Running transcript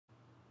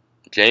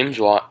James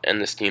Watt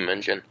and the steam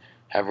engine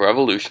have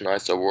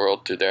revolutionized the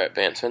world through their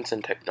advancements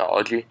in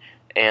technology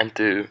and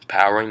through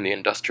powering the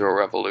Industrial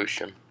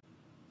Revolution.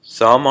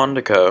 Salomon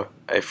de Croo,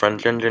 a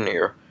French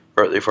engineer,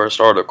 wrote the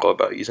first article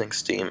about using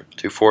steam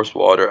to force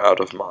water out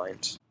of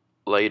mines.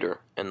 Later,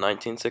 in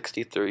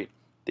 1963,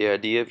 the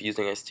idea of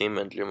using a steam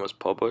engine was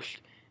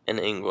published in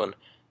England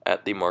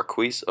at the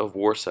Marquis of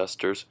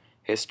Worcester's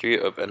History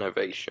of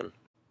Innovation.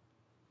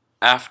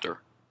 After,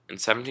 in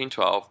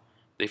 1712,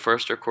 the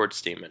first recorded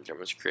steam engine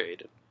was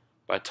created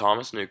by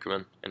Thomas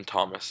Newcomen and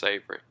Thomas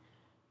Savery.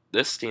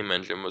 This steam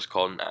engine was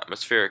called an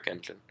atmospheric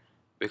engine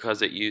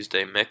because it used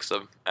a mix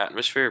of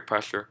atmospheric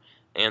pressure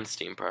and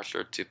steam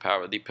pressure to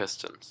power the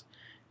pistons.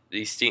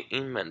 The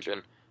steam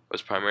engine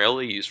was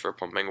primarily used for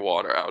pumping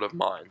water out of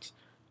mines,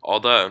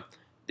 although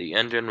the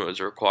engine was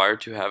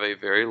required to have a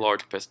very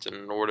large piston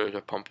in order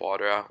to pump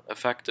water out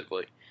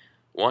effectively.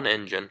 One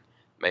engine,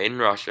 made in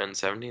Russia in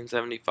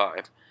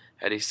 1775,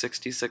 had a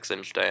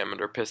 66-inch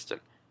diameter piston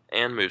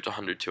and moved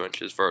 102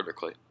 inches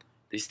vertically.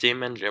 The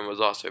steam engine was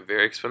also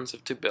very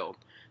expensive to build,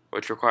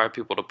 which required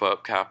people to put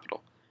up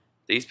capital.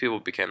 These people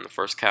became the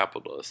first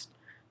capitalists.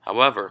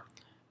 However,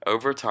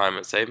 over time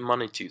it saved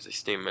money to use a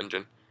steam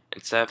engine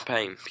instead of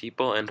paying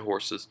people and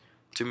horses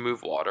to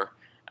move water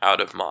out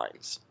of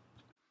mines.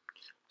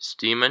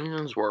 Steam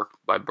engines work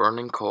by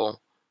burning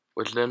coal,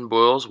 which then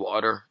boils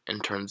water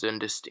and turns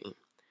into steam.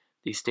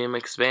 The steam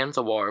expands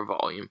the water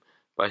volume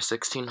by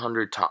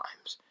 1,600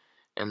 times,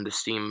 and the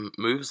steam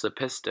moves the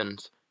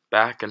pistons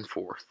back and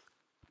forth.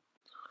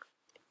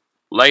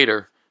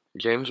 Later,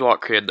 James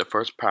Watt created the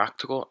first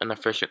practical and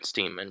efficient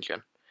steam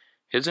engine.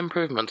 His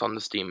improvements on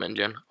the steam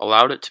engine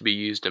allowed it to be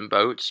used in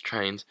boats,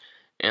 trains,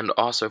 and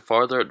also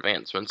further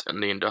advancements in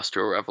the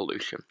Industrial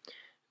Revolution.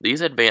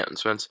 These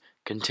advancements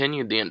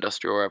continued the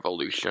Industrial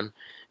Revolution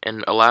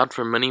and allowed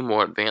for many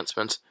more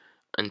advancements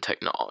in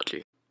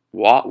technology.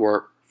 Watt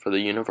worked for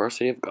the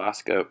University of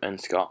Glasgow in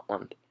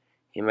Scotland.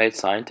 He made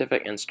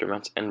scientific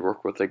instruments and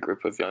worked with a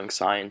group of young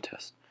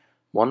scientists.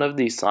 One of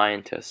these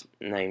scientists,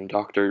 named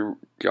Dr.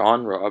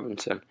 John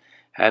Robinson,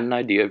 had an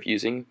idea of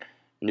using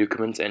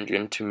Newcomen's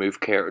engine to move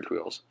carriage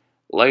wheels.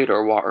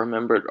 Later, Watt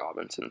remembered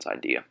Robinson's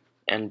idea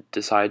and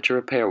decided to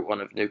repair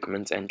one of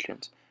Newcomen's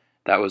engines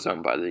that was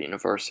owned by the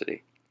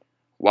university.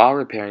 While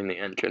repairing the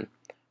engine,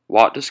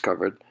 Watt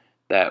discovered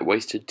that it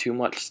wasted too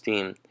much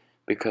steam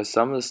because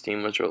some of the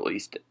steam was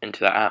released into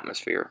the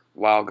atmosphere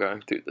while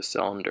going through the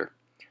cylinder.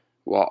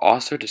 Watt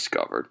also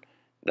discovered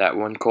that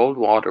when cold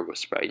water was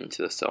sprayed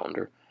into the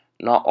cylinder,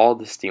 not all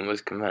the steam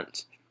was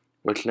condensed,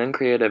 which then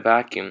created a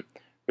vacuum,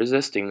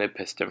 resisting the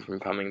piston from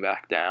coming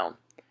back down.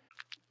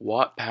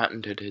 Watt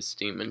patented his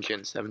steam engine in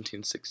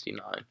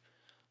 1769.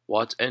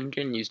 Watt's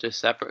engine used a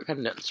separate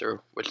condenser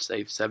which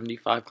saved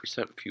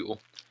 75% fuel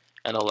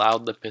and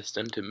allowed the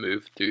piston to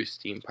move through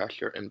steam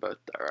pressure in both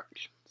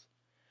directions.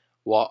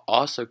 Watt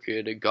also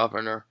created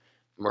governor,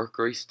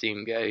 mercury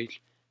steam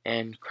gauge,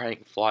 and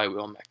crank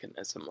flywheel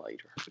mechanism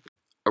later.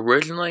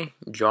 Originally,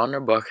 John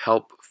Roebuck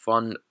helped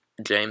fund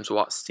James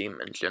Watt's steam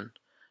engine,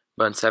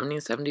 but in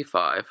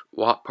 1775,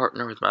 Watt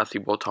partnered with Matthew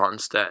Boulton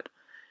instead.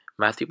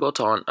 Matthew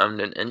Boulton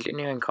owned an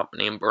engineering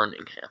company in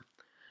Birmingham.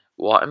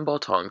 Watt and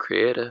Boulton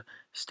created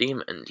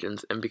steam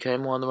engines and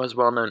became one of the most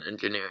well-known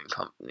engineering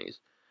companies.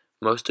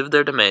 Most of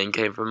their demand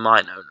came from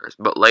mine owners,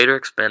 but later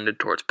expanded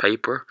towards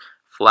paper,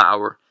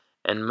 flour,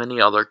 and many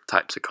other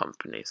types of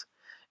companies.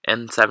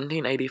 In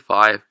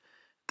 1785,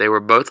 they were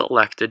both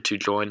elected to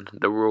join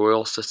the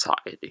Royal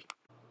Society.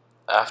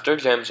 After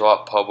James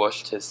Watt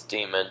published his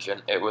steam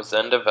engine, it was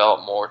then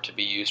developed more to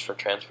be used for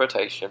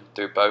transportation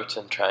through boats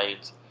and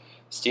trains.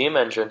 Steam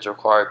engines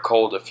required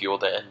coal to fuel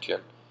the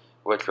engine,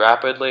 which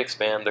rapidly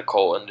expanded the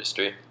coal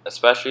industry,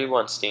 especially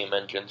when steam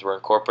engines were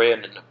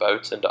incorporated into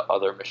boats and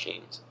other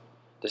machines.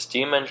 The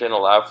steam engine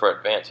allowed for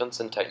advancements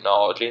in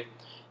technology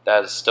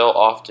that is still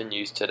often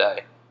used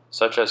today,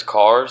 such as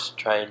cars,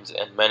 trains,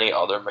 and many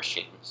other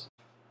machines.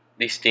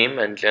 The steam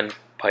engine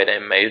played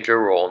a major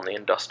role in the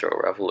Industrial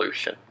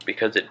Revolution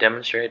because it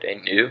demonstrated a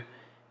new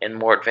and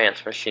more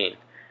advanced machine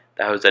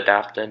that was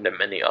adapted into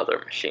many other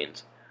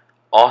machines.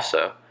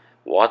 Also,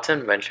 Watt's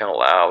invention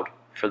allowed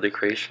for the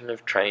creation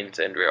of trains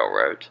and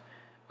railroads,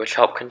 which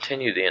helped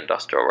continue the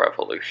Industrial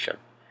Revolution.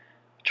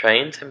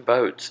 Trains and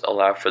boats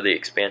allow for the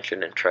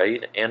expansion in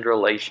trade and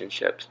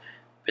relationships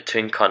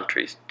between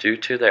countries due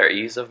to their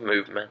ease of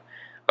movement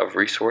of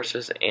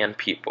resources and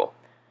people.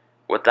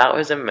 Without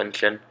his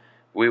invention,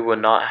 we would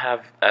not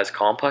have as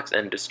complex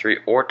industry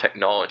or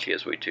technology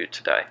as we do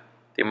today.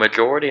 The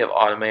majority of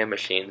automated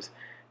machines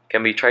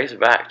can be traced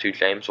back to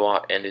James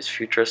Watt and his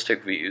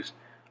futuristic views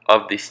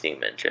of the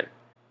steam engine.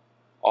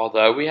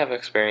 Although we have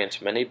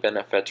experienced many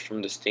benefits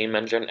from the steam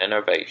engine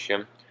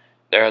innovation,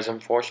 there has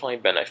unfortunately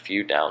been a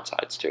few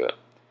downsides to it.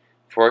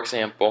 For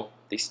example,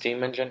 the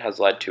steam engine has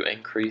led to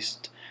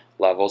increased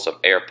levels of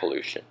air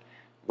pollution,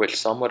 which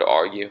some would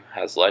argue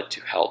has led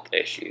to health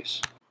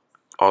issues.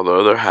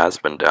 Although there has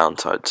been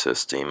downsides to the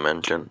steam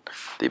engine,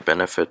 the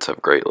benefits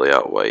have greatly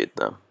outweighed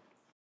them.